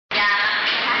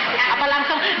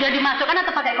Sudah dimasukkan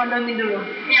atau pakai kondomin dulu?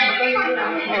 Oh,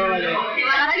 iya.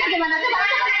 Caranya gimana sih?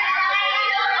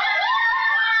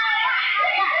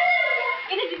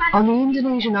 On the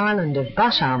Indonesian island of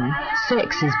Batam,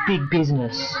 sex is big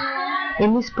business.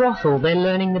 In this brothel, they're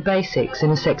learning the basics in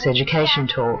a sex education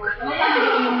talk.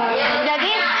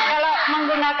 Jadi kalau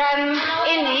menggunakan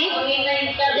ini,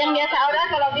 yang biasa orang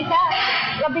kalau bisa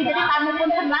lebih, jadi kamu pun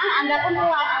senang, Anda pun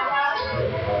puas.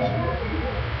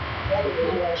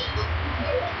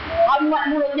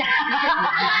 Mulutnya.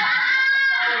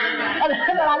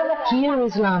 Here,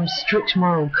 Islam's strict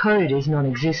moral code is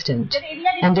non-existent,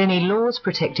 and any laws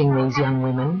protecting these young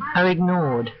women are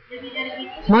ignored.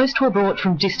 Most were brought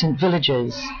from distant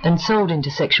villages and sold into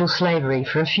sexual slavery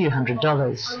for a few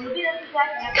 $100s.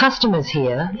 Customers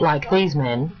here, like these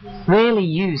men, rarely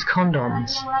use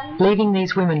condoms, leaving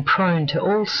these women prone to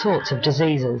all sorts of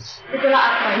diseases.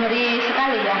 Nyeri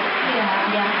sekali ya.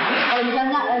 Kalau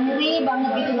misalnya nyeri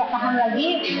banget gitu nggak tahan lagi,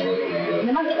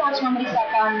 memang kita harus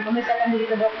memeriksakan diri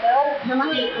ke dokter.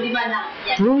 Memang di mana?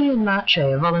 Ruli and Marche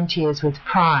are volunteers with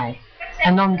PRI,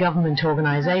 a non-government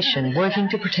organisation working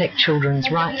to protect children's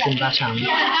rights in Batam.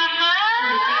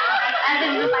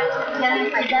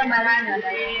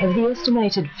 Of the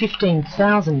estimated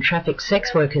 15,000 trafficked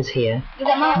sex workers here,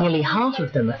 nearly half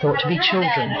of them are thought to be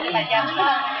children.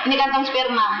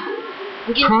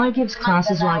 PRI gives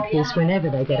classes like this whenever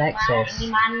they get access.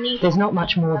 There's not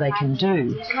much more they can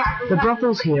do. The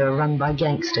brothels here are run by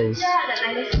gangsters.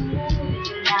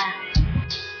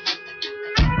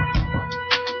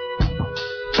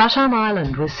 Batam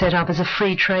Island was set up as a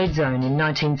free trade zone in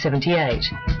 1978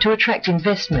 to attract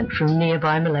investment from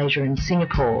nearby Malaysia and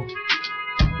Singapore.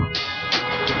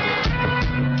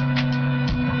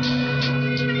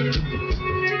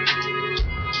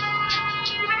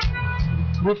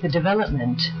 With the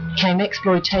development came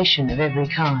exploitation of every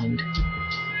kind.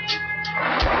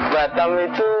 Batam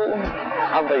itu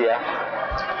apa ya?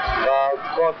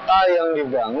 Kota yang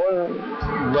dibangun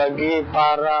bagi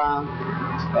para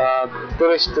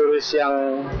turis-turis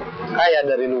yang kaya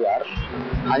dari luar,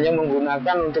 hanya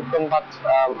menggunakan untuk tempat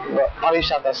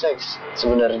pariwisata seks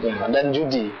sebenarnya dan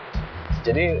judi.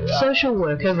 Social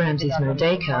worker Ramses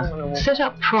Merdeka set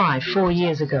up PRI 4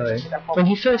 years ago when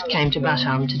he first came to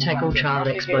Batam to tackle child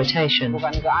exploitation.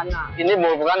 Ini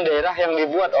merupakan daerah yang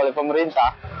dibuat oleh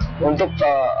pemerintah untuk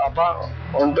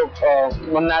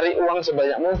menarik uang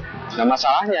sebanyak mungkin. Nah,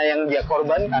 masalahnya yang dia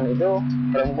korbankan itu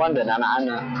perempuan dan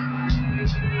anak-anak.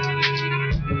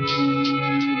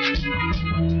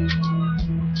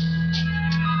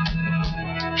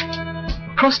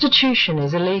 Prostitution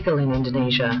is illegal in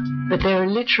Indonesia, but there are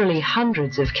literally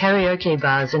hundreds of karaoke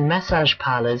bars and massage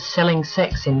parlours selling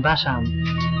sex in Batam.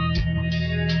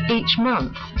 Each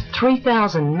month,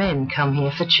 3,000 men come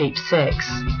here for cheap sex.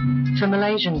 For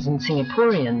Malaysians and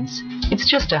Singaporeans, it's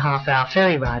just a half-hour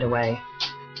ferry ride away.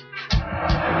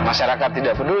 Masyarakat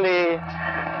tidak peduli,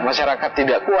 masyarakat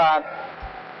tidak kuat,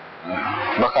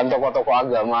 bahkan tokoh-tokoh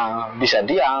agama bisa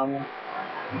diam.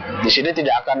 Di sini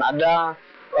tidak akan ada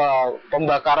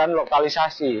pembakaran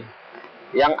lokalisasi.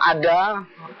 Yang ada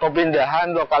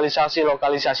pemindahan lokalisasi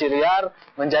liar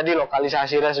menjadi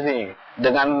lokalisasi resmi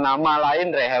dengan nama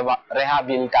lain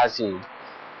rehabilitasi.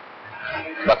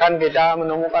 Bahkan kita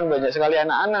menemukan banyak sekali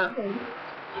anak-anak.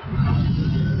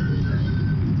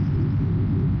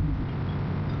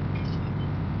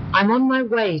 I'm on my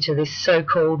way to this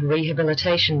so-called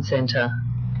rehabilitation centre.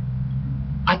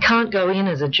 I can't go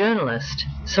in as a journalist,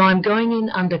 so I'm going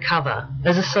in undercover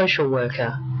as a social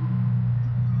worker.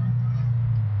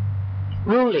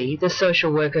 Ruli, the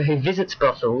social worker who visits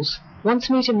brothels, wants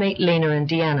me to meet Lena and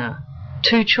Diana,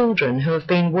 2 children who have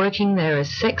been working there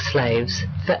as sex slaves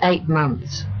for 8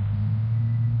 months.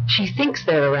 She thinks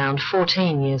they're around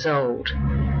 14 years old.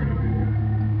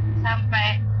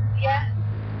 Sampai dia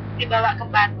dibawa ke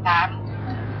Batam,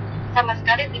 sama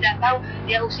sekali tidak tahu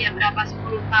dia usia berapa, 10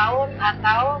 tahun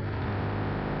atau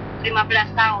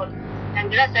 15 tahun. Yang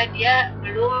jelas dia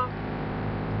belum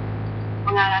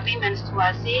mengalami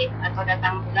menstruasi atau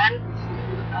datang bulan.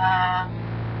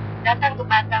 Datang ke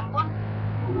Batam pun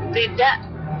tidak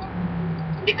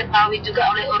diketahui juga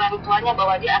oleh orang tuanya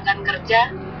bahwa dia akan kerja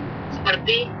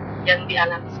seperti yang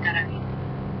dialami sekarang ini.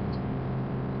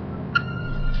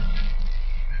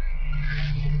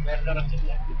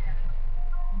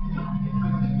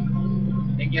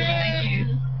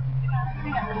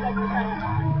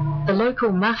 The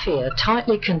local mafia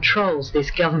tightly controls this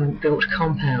government-built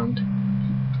compound.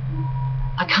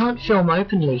 I can't film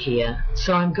openly here,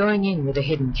 so I'm going in with a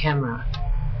hidden camera.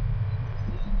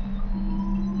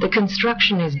 The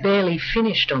construction is barely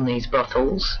finished on these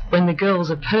brothels when the girls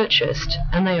are purchased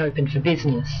and they open for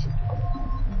business.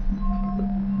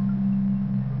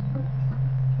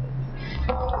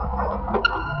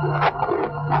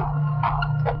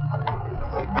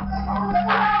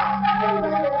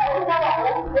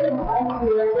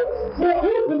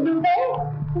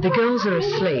 The girls are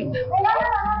asleep.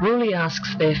 Ruli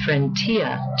asks their friend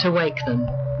Tia to wake them.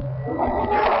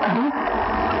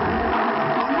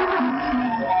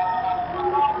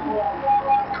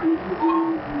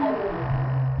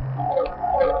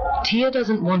 Tia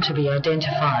doesn't want to be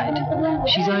identified.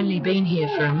 She's only been here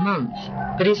for a month,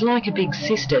 but is like a big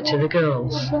sister to the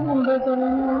girls.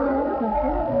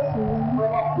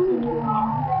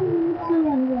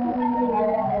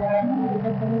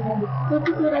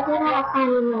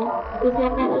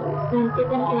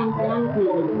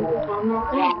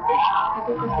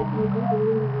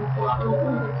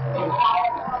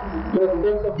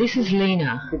 This is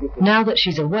Lena. Now that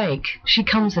she's awake, she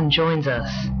comes and joins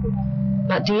us.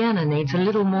 But Diana needs a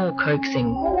little more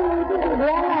coaxing.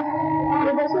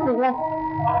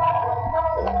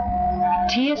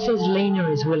 Tia says Lena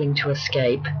is willing to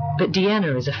escape, but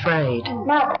Diana is afraid.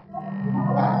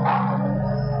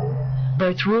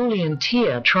 Both Ruli and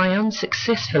Tia try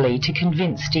unsuccessfully to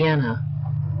convince Diana.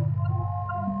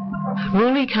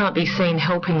 Ruli can't be seen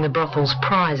helping the brothel's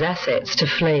prize assets to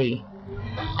flee.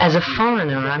 As a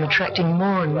foreigner, I'm attracting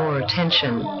more and more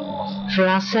attention. For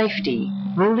our safety,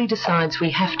 Ruli decides we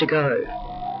have to go.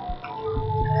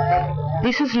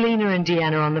 This is Lena and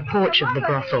Diana on the porch of the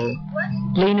brothel.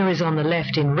 Lena is on the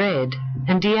left in red,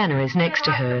 and Diana is next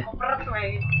to her.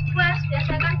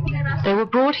 They were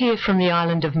brought here from the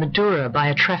island of Madura by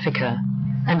a trafficker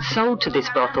and sold to this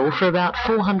brothel for about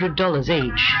 $400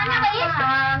 each.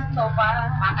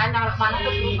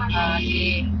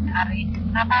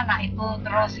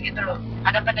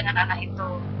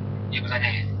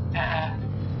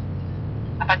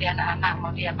 Apa dia anak-anak mau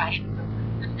diapain tuh.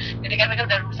 Jadi kan mereka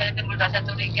udah misalnya timbul rasa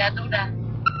curiga tuh udah.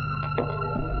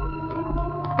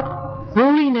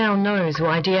 Ruli now knows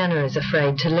why Diana is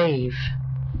afraid to leave.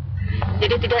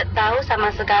 Jadi tidak tahu sama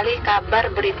sekali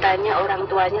kabar beritanya orang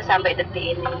tuanya sampai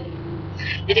detik ini.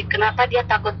 Jadi kenapa dia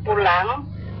takut pulang?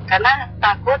 Karena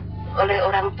takut oleh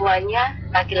orang tuanya,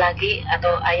 laki-laki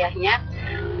atau ayahnya,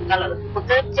 kalau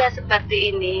bekerja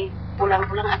seperti ini,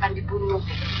 pulang-pulang akan dibunuh.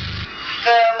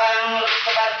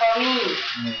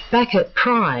 Back at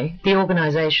Pry, the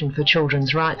organisation for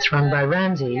children's rights run by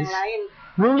Ramses,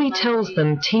 Ruli tells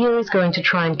them Tia is going to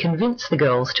try and convince the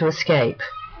girls to escape.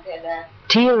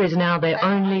 Tia is now their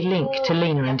only link to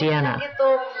Lena and Diana.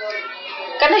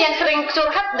 Karena yang sering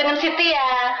curhat dengan si Tia.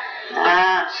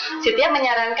 Si Tia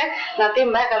menyarankan, nanti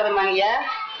Mbak kalau memang ya,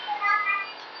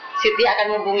 si Tia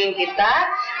akan hubungin kita,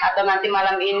 atau nanti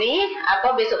malam ini,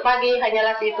 atau besok pagi,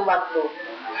 hanyalah itu waktu.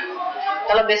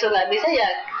 Kalau besok nggak bisa ya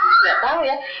nggak tahu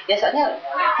ya. Biasanya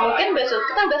mungkin besok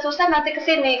kita udah susah nanti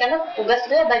kesini karena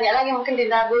tugasnya banyak lagi mungkin di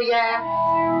Nagoya.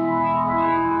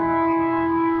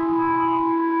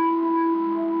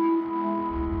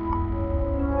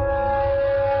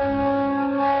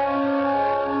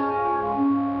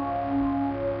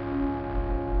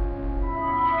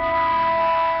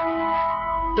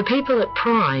 The people at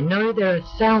Pry know there are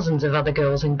thousands of other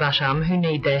girls in Batam who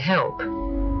need their help.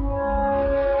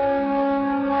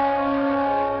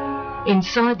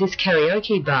 Inside this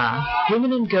karaoke bar,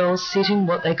 women and girls sit in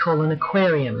what they call an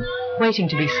aquarium, waiting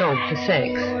to be sold for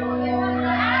sex.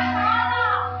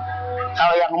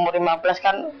 Kalau yang umur 15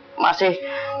 kan masih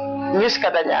news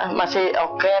katanya, masih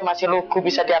oke, masih lugu,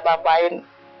 bisa diapa-apain.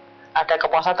 Ada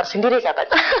kepuasan tersendiri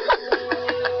katanya.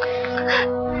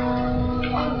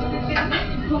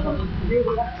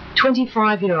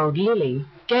 25-year-old Lily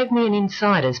gave me an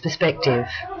insider's perspective.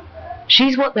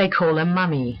 She's what they call a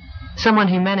mummy, someone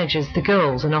who manages the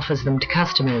girls and offers them to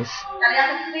customers.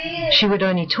 She would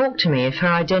only talk to me if her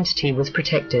identity was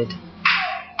protected.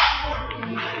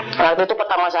 Waktu itu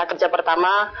pertama saya kerja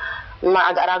pertama, memang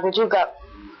agak ragu juga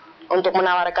untuk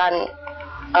menawarkan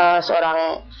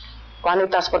seorang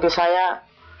wanita seperti saya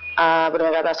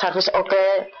berkata servis oke,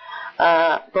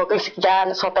 booking sekian,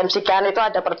 showtime sekian, itu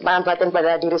ada pertimbangan batin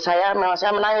pada diri saya. Memang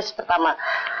saya menangis pertama.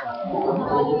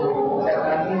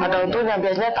 Ada untungnya,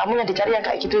 biasanya tamu yang dicari yang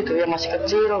kayak gitu itu, yang masih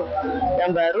kecil, yang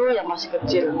baru, yang masih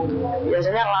kecil.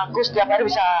 Biasanya laku setiap hari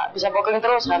bisa booking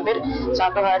terus, hampir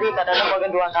satu hari, kadang-kadang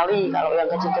booking 2 kali. Kalau yang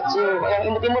kecil-kecil, yang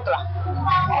imut-imut lah.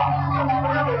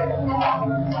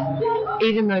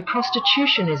 Even though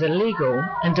prostitution is illegal,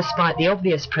 and despite the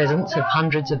obvious presence of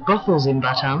hundreds of brothels in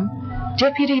Batam,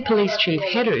 Deputy Police Chief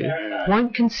Heru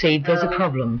won't concede there's a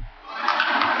problem.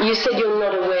 You said you're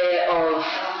not aware of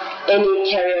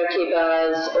any karaoke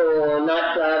bars or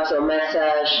nightclubs or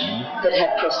massage that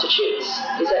have prostitutes.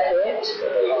 Is that correct?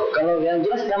 Kalau yang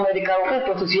jelas yang di karaoke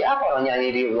prostitusi apa orang nyanyi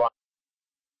di luar?